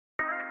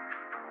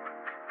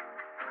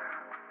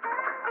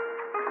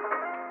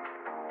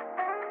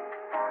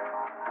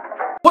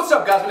What's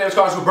up guys, my name is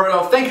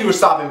Roberto. Thank you for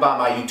stopping by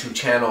my YouTube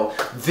channel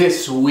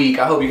this week.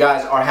 I hope you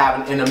guys are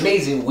having an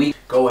amazing week.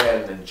 Go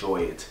ahead and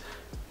enjoy it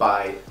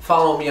by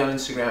following me on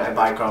Instagram at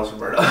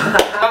 @Roberto.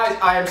 Guys,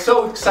 I am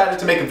so excited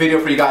to make a video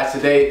for you guys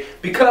today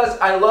because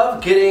I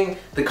love getting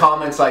the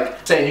comments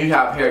like saying you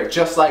have hair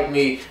just like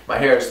me. My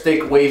hair is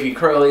thick, wavy,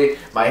 curly.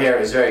 My hair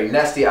is very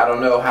nasty. I don't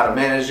know how to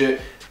manage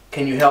it.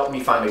 Can you help me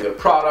find a good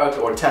product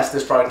or test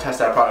this product, test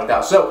that product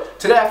out? So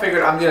today I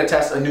figured I'm gonna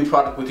test a new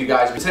product with you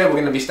guys. But today we're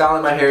gonna be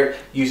styling my hair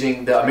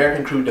using the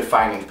American Crew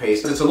Defining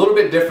Paste. It's a little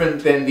bit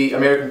different than the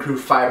American Crew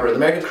Fiber. The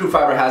American Crew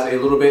Fiber has a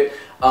little bit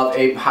of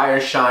a higher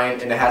shine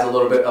and it has a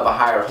little bit of a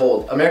higher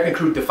hold. American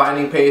Crew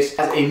Defining Paste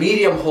has a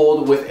medium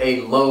hold with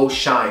a low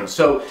shine.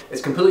 So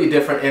it's completely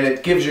different and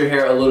it gives your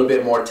hair a little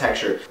bit more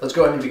texture. Let's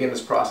go ahead and begin this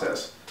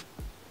process.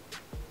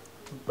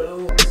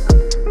 Boom.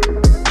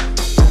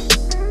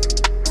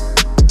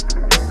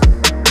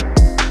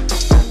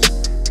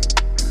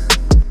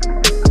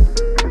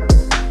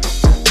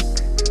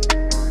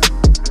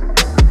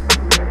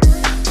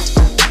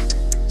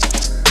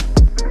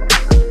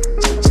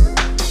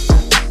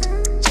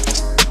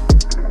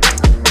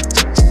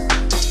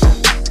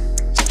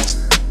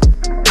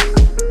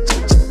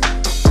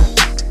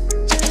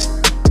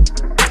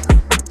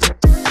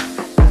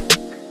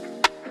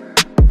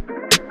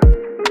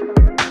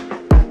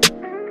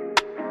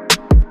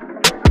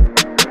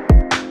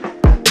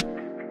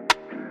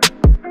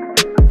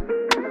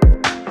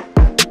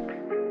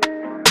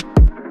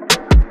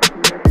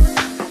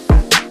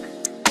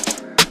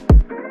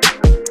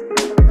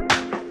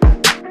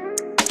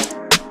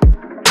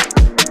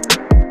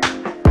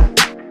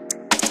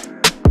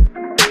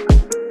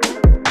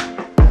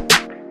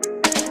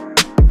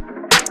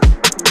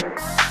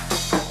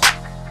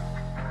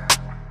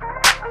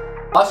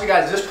 Also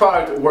guys, this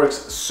product works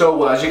so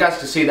well. As you guys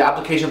can see, the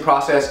application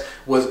process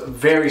was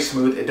very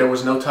smooth. There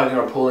was no tugging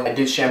or pulling. I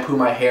did shampoo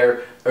my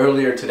hair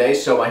earlier today,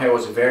 so my hair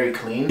was very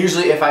clean.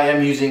 Usually if I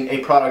am using a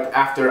product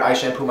after I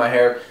shampoo my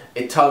hair,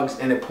 it tugs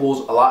and it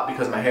pulls a lot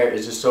because my hair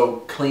is just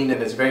so clean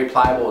and it's very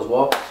pliable as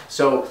well.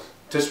 So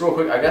just real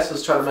quick, I guess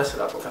let's try to mess it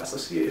up real fast.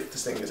 Let's see if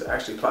this thing is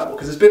actually pliable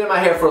because it's been in my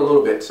hair for a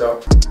little bit,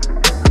 so.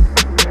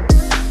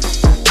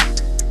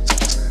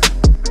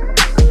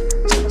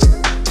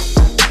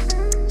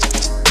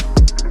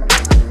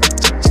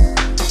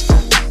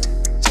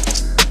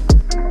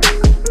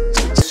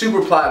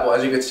 Super pliable,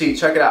 as you can see.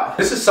 Check it out.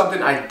 This is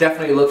something I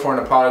definitely look for in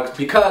a product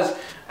because,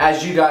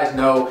 as you guys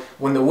know,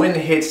 when the wind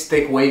hits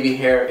thick wavy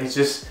hair, it's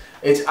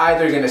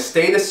either gonna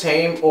stay the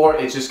same or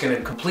it's just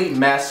gonna complete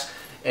mess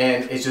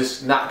and it's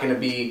just not gonna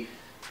be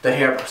the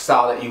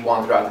hairstyle that you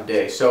want throughout the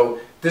day. So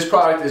this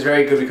product is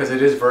very good because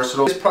it is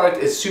versatile. This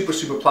product is super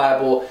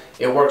pliable.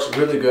 It works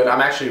really good.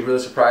 I'm actually really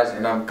surprised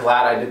and I'm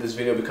glad I did this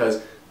video because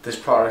this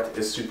product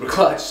is super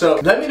clutch. So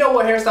let me know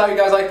what hairstyle you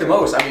guys like the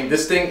most. I mean,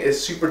 this thing is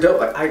super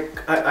dope.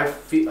 Like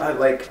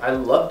I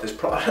love this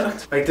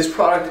product. Like this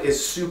product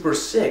is super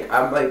sick.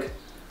 I'm like,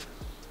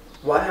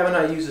 why haven't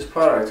I used this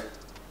product?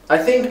 I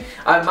think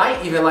I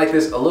might even like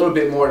this a little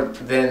bit more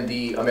than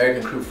the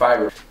American Crew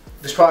Fiber.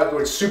 This product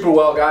works super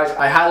well, guys.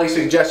 I highly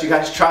suggest you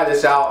guys try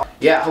this out.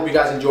 Yeah, I hope you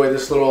guys enjoyed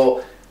this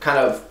little kind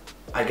of,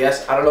 I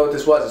guess, I don't know what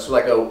this was. This was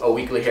like a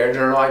weekly hair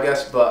journal, I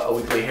guess, but a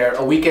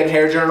weekend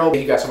hair journal.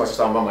 Thank you guys so much for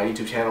stopping by my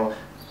YouTube channel.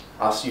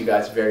 I'll see you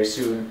guys very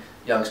soon.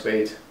 Young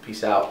Spades,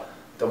 peace out.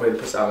 Don't forget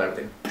to put sound on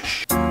everything.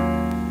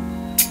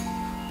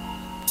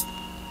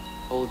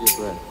 Hold your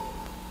breath.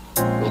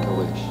 Make a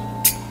wish.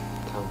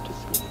 Count to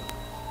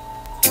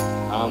 3.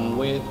 I'm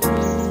with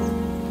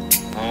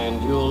you,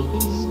 and you'll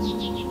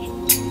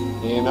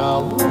be in a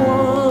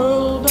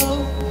world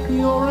of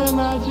your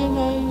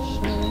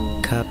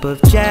imagination. Cup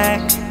of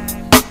Jack.